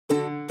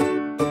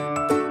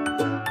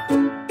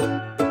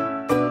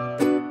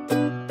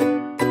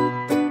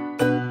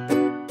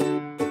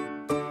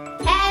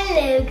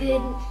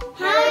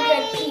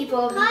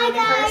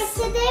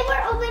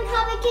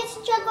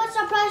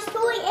Plus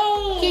Toy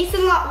Age.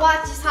 Kingston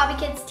watches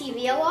Hobby Kids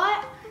TV a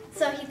lot,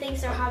 so he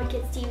thinks they're Hobby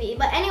Kids TV.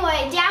 But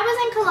anyway, Dad was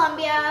in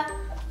Colombia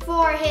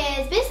for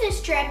his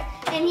business trip,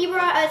 and he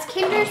brought us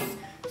Kinder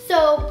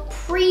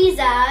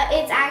Surpresa.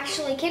 It's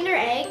actually Kinder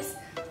eggs.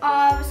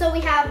 So we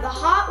have the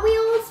Hot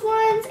Wheels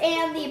ones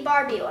and the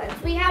Barbie ones.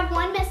 We have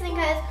one missing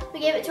because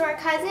we gave it to our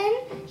cousin.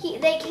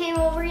 They came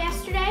over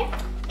yesterday,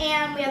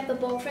 and we have the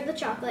bowl for the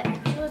chocolate.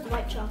 Actually, it was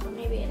white chocolate,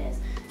 maybe it is.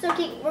 So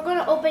we're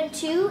gonna open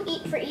 2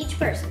 for each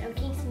person.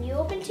 Okay, Kingston, you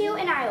open 2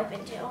 and I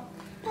open 2.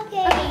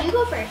 Okay. Okay, you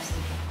go first.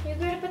 You're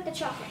gonna put the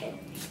chocolate in.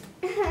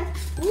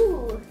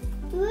 Ooh.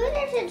 Ooh,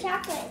 there's a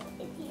chocolate.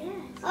 Yes.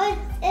 Oh,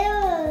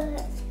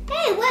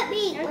 hey, let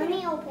me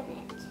open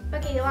it.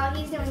 Okay, while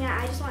he's doing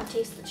that, I just want to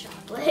taste the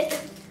chocolate.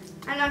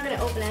 I'm not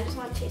gonna open it, I just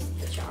want to taste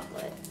the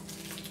chocolate.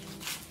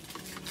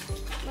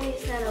 When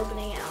he's done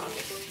opening it, I'll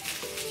just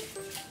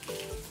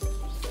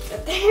put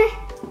it there.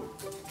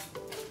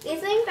 These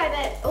things, I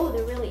bet, oh,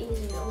 they're really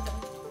easy to open.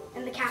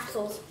 And the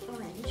capsule's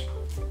orange.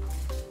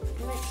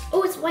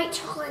 Oh, it's white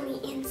chocolate on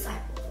the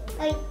inside.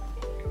 Like,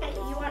 hey,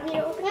 you want me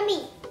to open it? let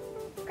me.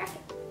 Grab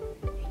it.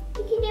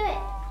 You can do it.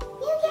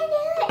 You can do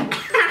it.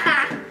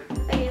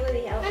 Okay, let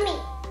me help. Let me.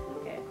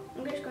 Okay,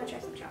 I'm just gonna try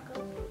some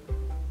chocolate.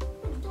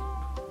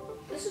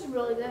 This is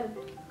really good.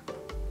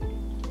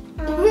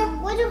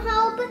 Would you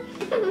help?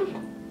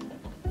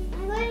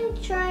 I'm going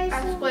to try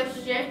some.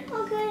 Squished it.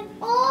 Okay.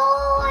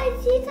 Oh, I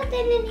see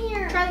something in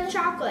here. Try the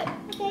chocolate.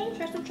 Okay.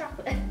 Try some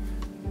chocolate.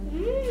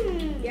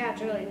 Mmm. Yeah,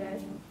 it's really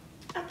good.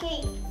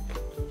 Okay.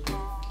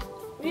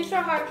 These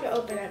are hard to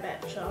open, I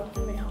bet, so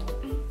let me help.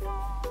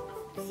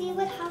 See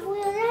what Hot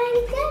Wheels are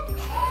good?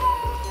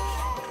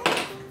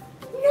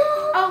 No.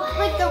 Oh,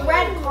 like the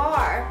red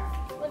car.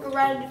 Like a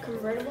red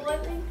convertible, I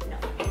think? No.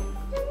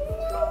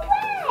 No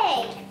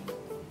way.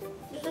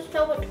 Does this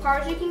tell what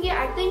cars you can get?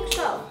 I think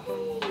so.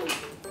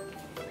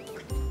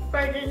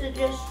 Or does it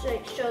just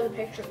like show the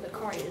picture of the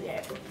car you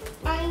get?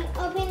 I'm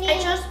opening.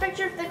 It shows a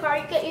picture of the car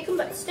you get. You can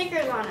put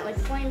stickers on it, like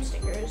flame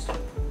stickers.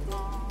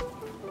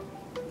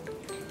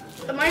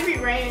 It might be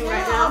raining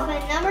right now.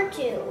 Open number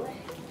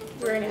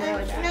 2. Raining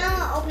really bad.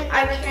 Now open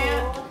I number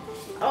can't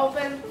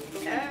open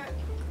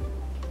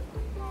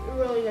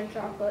really good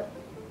chocolate.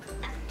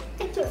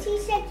 2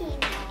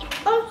 seconds.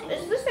 Oh,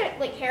 is this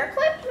like hair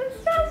clips and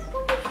stuff?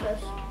 What is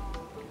this?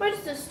 What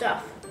is this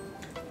stuff?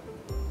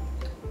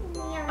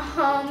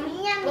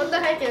 Yummy. What the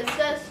heck is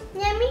this?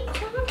 Yummy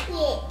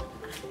chocolate.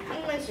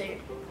 Let me see.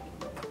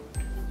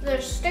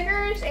 There's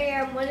stickers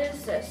and what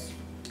is this?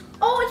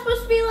 Oh, it's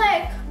supposed to be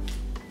like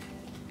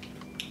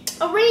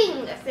a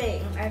ring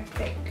thing, I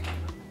think.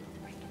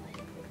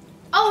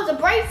 Oh, it's a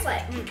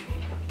bracelet.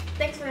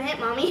 Thanks for the hint,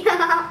 Mommy.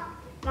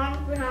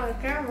 Mom's behind the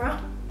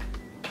camera.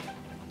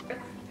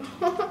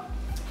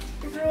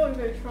 It's really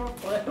good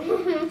chocolate.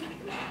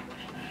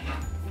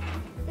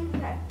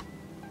 Okay.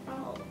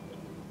 Oh.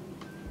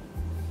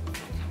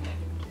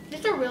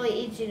 These are really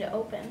easy to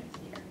open.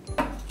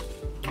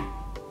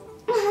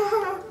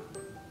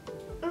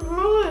 It's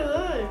really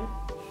good.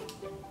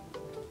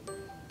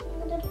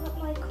 I'm gonna put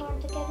my card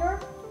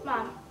together.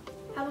 Mom,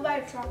 have a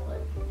bite of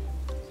chocolate.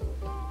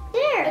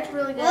 There. It's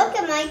really good. Look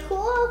at my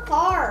cool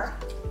car.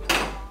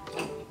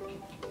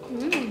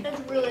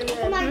 It's really Look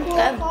at good. my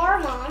cool car,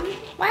 Mom.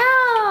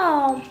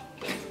 Wow.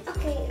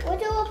 Okay,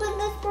 would you open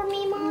this for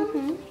me,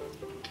 Mom?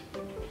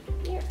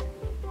 Here.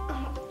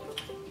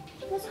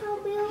 What's how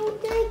we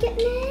gonna get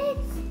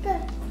next? Let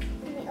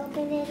me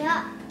open it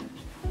up.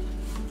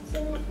 See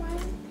which one?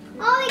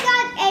 Oh, we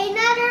got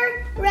another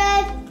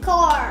red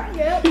car.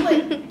 Yeah,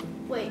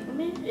 wait,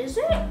 is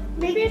it?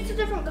 Maybe it's a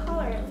different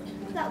color.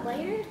 Is that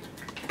layered?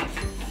 I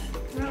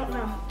don't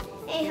know.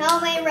 And how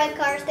many red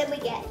cars did we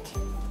get?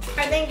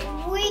 I think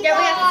We have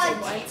got the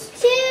same ones.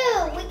 2.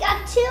 We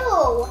got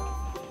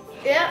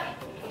 2. Yep.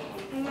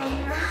 I'm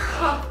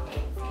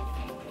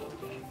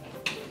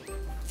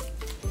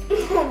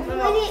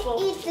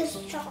gonna eat this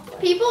chocolate.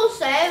 People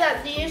say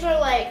that these are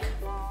like,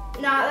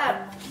 not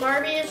that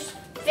Barbie's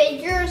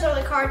figures are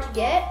like hard to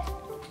get.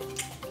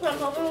 So I'm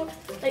hoping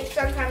like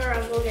sometime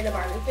around we'll get a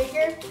Barbie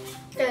figure.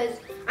 Because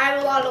I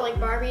have a lot of like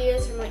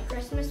Barbies from like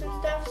Christmas and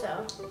stuff,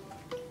 so.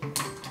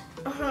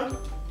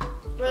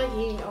 We're like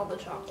eating all the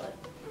chocolate.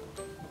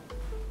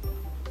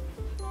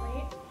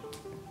 Wait.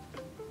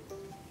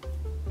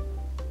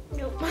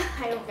 Nope,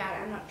 I don't got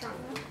it, I'm not trying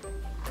to.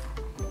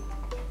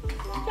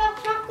 That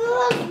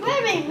chocolate is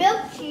very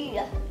milky.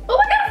 Oh,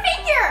 I got a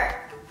figure!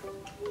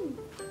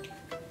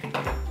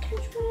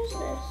 Which one is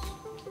this?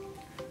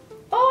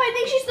 Oh, I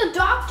think she's the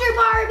Dr.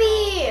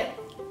 Barbie!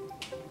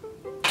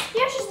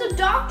 Yeah, she's the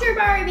Dr.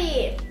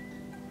 Barbie!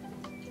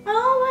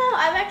 Oh, wow,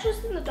 I've actually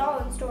seen the doll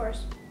in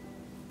stores.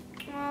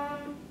 How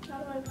do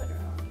I put her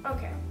on?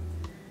 Okay.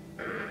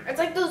 It's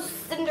like those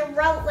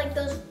Cinderella, like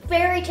those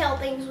fairy tale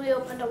things we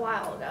opened a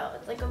while ago.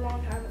 It's like a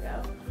long time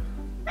ago.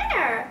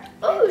 There!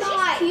 Oh,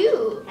 she's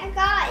cute! Hey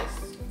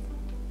guys.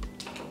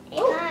 Hey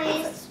Oh,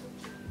 guys.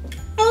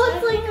 Oh,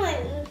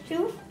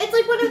 it's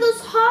like one of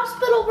those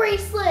hospital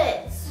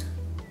bracelets.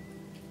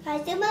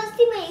 Guys, you must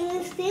see my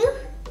ears too.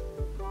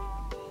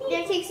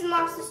 Yeah, Kingston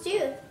lost his mom's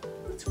tooth.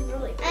 That's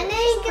really cool. And then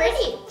She's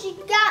pretty. she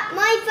got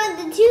mine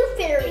from the Tooth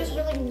Fairy. She's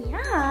really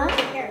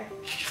here.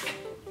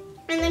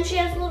 And then she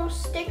has a little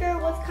sticker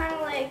with kind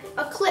of like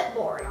a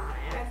clipboard on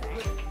it, I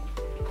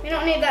think. We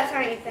don't need that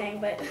tiny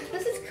thing, but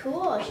this is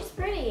cool. She's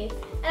pretty.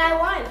 And I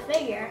wanted a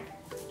figure.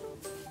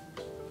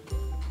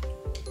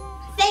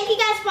 Thank you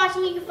guys for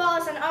watching. You can follow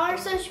us on all our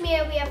social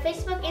media. We have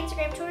Facebook,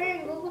 Instagram, Twitter,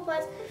 and Google+,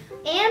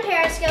 and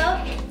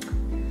Periscope.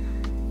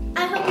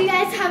 I hope you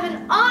guys have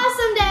an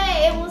awesome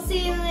day, and we'll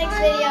see you in the next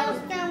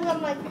video.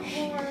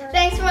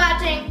 Thanks for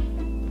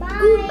watching. Bye.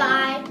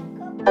 Goodbye.